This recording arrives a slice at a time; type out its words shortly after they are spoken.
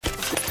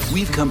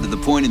We've come to the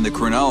point in the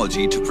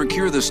chronology to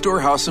procure the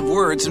storehouse of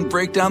words and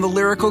break down the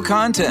lyrical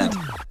content.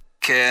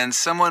 Can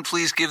someone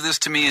please give this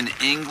to me in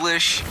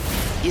English?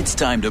 It's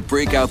time to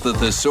break out the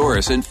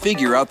thesaurus and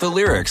figure out the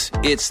lyrics.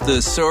 It's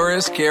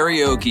Thesaurus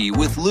Karaoke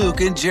with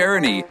Luke and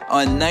Jeremy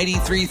on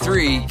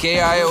 93.3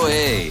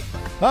 KIOA.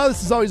 Well,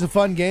 this is always a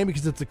fun game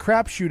because it's a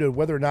crapshoot of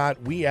whether or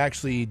not we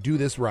actually do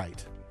this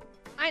right.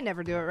 I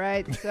never do it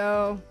right,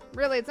 so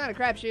really it's not a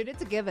crapshoot,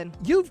 it's a given.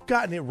 You've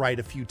gotten it right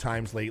a few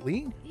times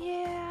lately.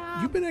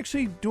 Yeah. You've been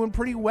actually doing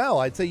pretty well.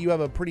 I'd say you have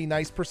a pretty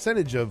nice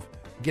percentage of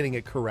getting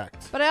it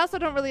correct. But I also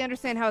don't really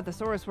understand how a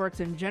thesaurus works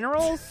in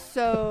general,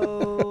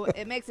 so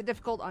it makes it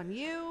difficult on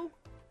you.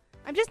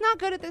 I'm just not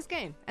good at this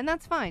game, and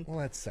that's fine. Well,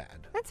 that's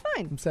sad. That's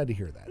fine. I'm sad to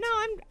hear that. No,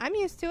 I'm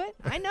used to it.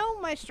 I know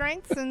my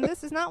strengths, and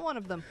this is not one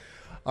of them.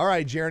 All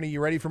right, Jeremy,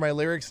 you ready for my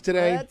lyrics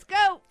today? Let's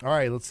go. All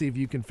right, let's see if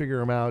you can figure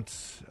them out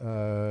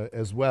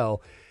as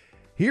well.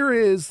 Here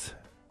is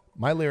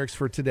my lyrics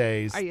for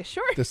today's Are you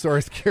sure?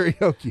 Thesaurus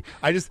Karaoke.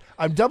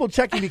 I'm double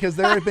checking because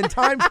there have been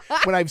times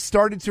when I've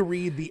started to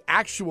read the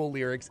actual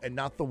lyrics and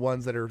not the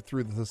ones that are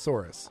through the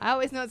thesaurus. I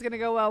always know it's going to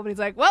go well when he's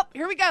like, well,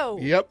 here we go.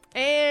 Yep.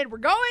 And we're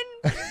going.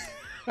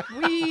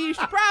 We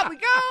should probably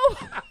go.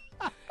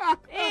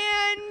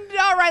 And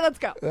all right, let's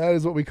go. That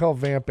is what we call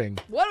vamping.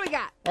 What do we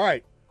got? All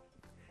right.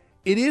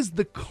 It is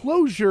the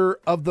closure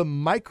of the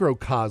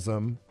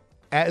microcosm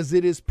as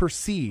it is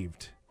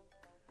perceived.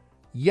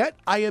 Yet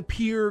I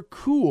appear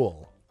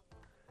cool.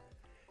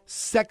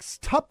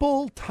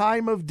 Sextuple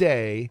time of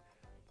day.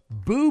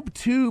 Boob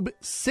tube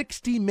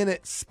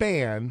 60-minute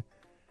span.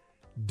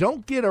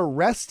 Don't get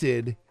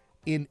arrested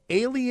in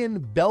alien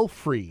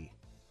belfry.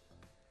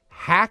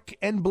 Hack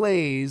and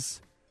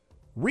blaze.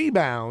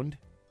 Rebound.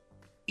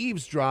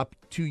 Eavesdrop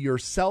to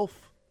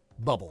yourself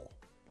bubble.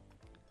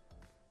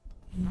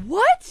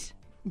 What?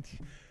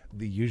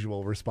 The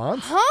usual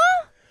response.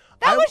 Huh?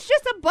 That was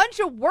just a bunch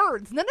of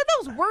words. None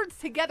of those words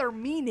together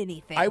mean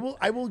anything. I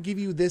will give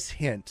you this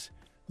hint.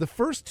 The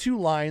first two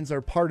lines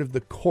are part of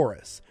the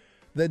chorus.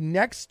 The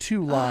next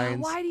two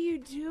lines why do you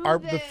do are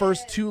this? the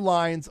first two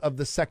lines of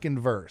the second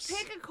verse.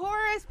 Pick a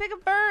chorus, pick a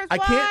verse.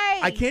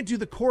 I can't do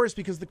the chorus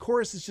because the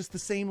chorus is just the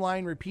same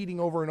line repeating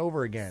over and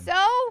over again. So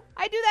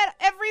I do that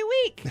every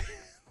week.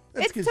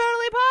 It's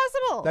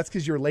totally possible. That's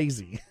because you're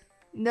lazy.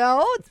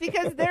 No, it's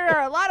because there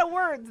are a lot of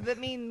words that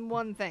mean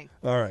one thing.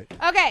 All right.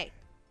 Okay.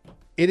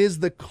 It is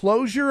the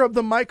closure of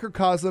the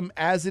microcosm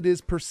as it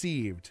is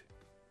perceived.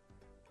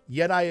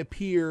 Yet I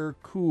appear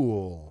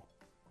cool.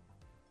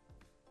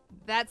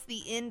 That's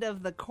the end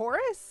of the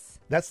chorus?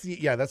 That's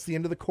the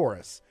end of the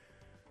chorus.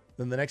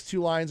 Then the next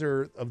two lines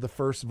are of the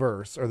first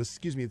verse,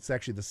 it's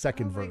actually the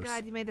second verse. Oh my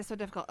God, you made this so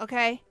difficult.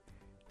 Okay.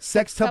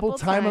 Sextuple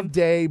time of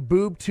day,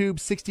 boob tube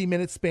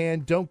 60-minute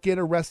span, don't get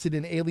arrested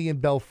in alien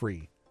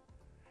belfry.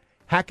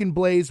 Hack and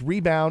blaze,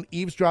 rebound,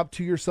 eavesdrop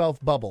to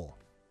yourself bubble.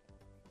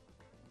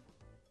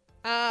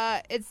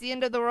 It's the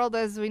end of the world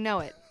as we know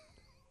it.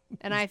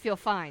 And I feel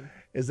fine.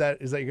 Is that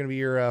going to be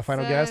your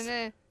final guess?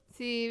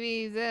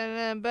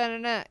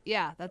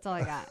 Yeah, that's all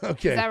I got.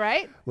 Okay. Is that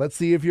right? Let's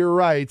see if you're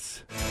right.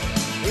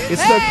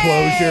 It's the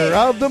closure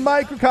of the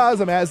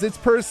microcosm as it's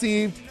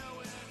perceived.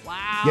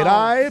 Wow. Yet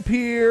I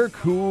appear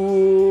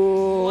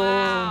cool.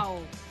 Wow.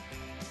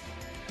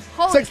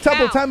 Holy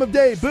Sextuple cow. time of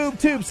day, boob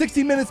tube,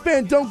 60-minute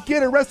span, don't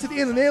get arrested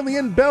in an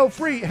alien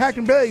belfry. Hack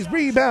and blaze,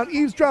 rebound,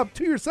 eavesdrop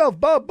to yourself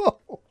bubble.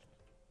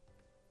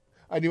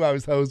 I knew I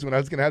was hosed when I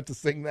was going to have to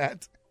sing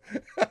that.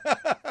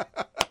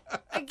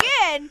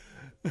 Again,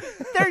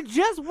 they're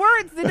just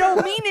words that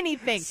don't mean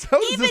anything. So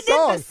is Even the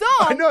song. in the song,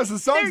 I know, the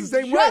song's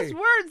the same way. They're just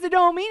words that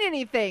don't mean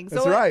anything.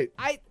 That's right.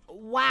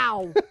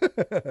 Wow.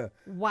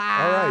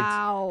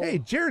 Wow. All right. Hey,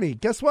 Jeremy,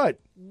 guess what?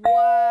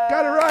 Wow.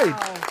 Got it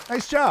right.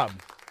 Nice job.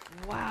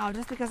 Wow,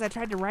 just because I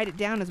tried to write it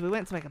down as we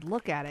went so I could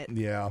look at it.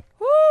 Yeah.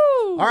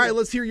 Woo! All right,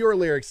 let's hear your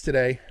lyrics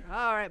today.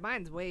 All right,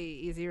 mine's way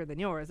easier than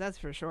yours, that's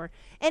for sure.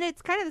 And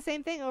it's kind of the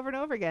same thing over and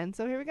over again,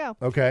 so here we go.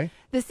 Okay.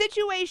 The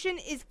situation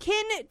is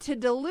kin to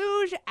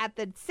deluge at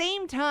the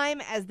same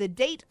time as the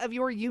date of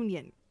your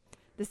union.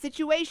 The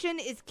situation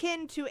is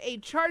kin to a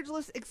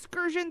chargeless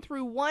excursion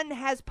through one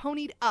has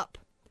ponied up.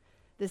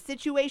 The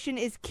situation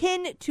is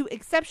kin to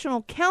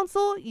exceptional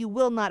counsel you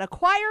will not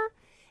acquire,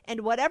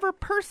 and whatever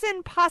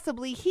person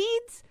possibly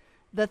heeds,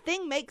 the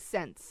thing makes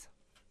sense.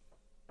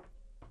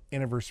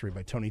 Anniversary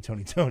by Tony.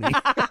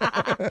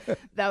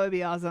 That would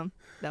be awesome.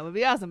 That would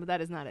be awesome, but that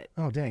is not it.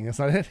 Oh, dang, that's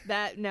not it?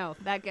 That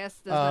guess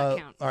does not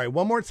count. All right,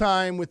 one more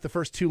time with the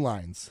first two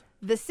lines.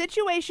 The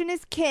situation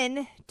is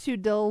kin to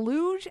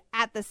deluge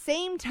at the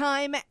same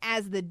time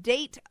as the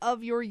date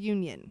of your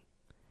union.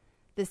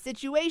 The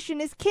situation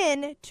is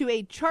kin to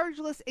a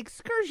chargeless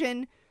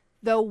excursion,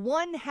 though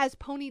one has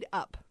ponied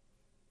up.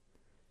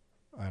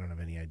 I don't have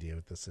any idea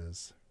what this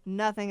is.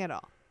 Nothing at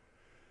all.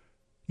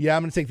 Yeah,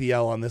 I'm going to take the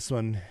L on this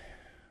one.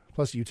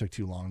 Plus, you took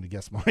too long to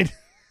guess mine.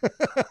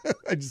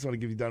 I just want to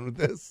give you done with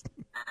this.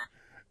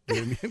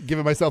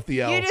 Giving myself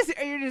the L. You're just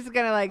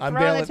gonna I'm throw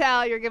bailing. the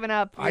towel. You're giving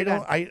up. You're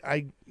done.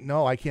 I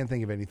can't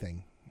think of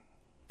anything.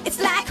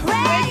 It's like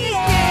rain.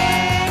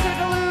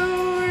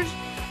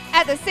 At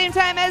at the same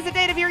time as the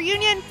date of your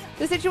union.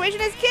 The situation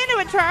is kin to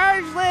a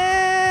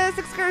chargeless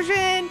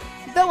excursion.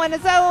 The one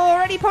is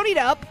already ponied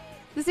up.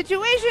 The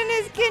situation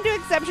is kin to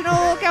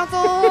exceptional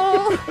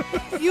counsel.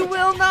 You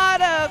will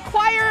not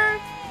acquire.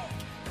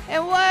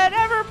 And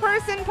whatever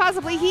person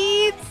possibly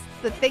heeds,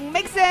 the thing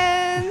makes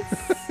sense.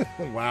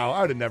 Wow,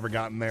 I would have never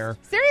gotten there.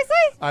 Seriously?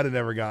 I'd have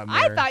never gotten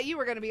there. I thought you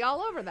were going to be all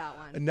over that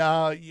one.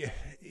 No,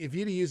 if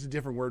you'd have used a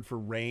different word for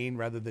rain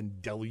rather than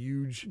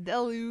deluge.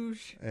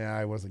 Deluge. Yeah,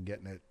 I wasn't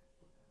getting it.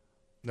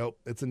 Nope,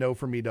 it's a no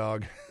for me,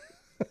 dog.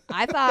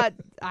 I thought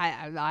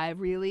I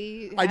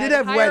really I did had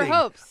have higher wedding.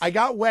 hopes. I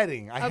got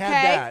wedding. I Okay,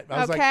 had that. I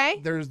was okay.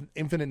 like, there's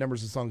infinite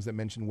numbers of songs that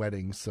mention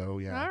weddings, so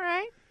yeah. All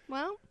right.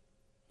 Well,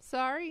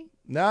 sorry.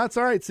 No, it's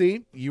all right.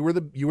 See, you were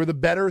the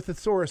better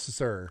thesaurus,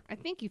 sir. I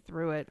think you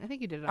threw it. I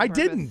think you did it on I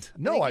purpose. didn't.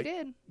 No, I think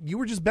you did. You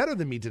were just better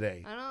than me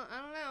today. I don't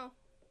know.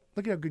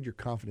 Look at how good your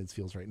confidence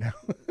feels right now.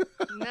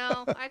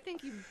 No, I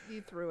think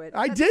you threw it.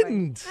 I That's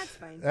didn't. Fine. That's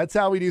fine. That's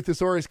how we do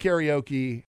thesaurus karaoke.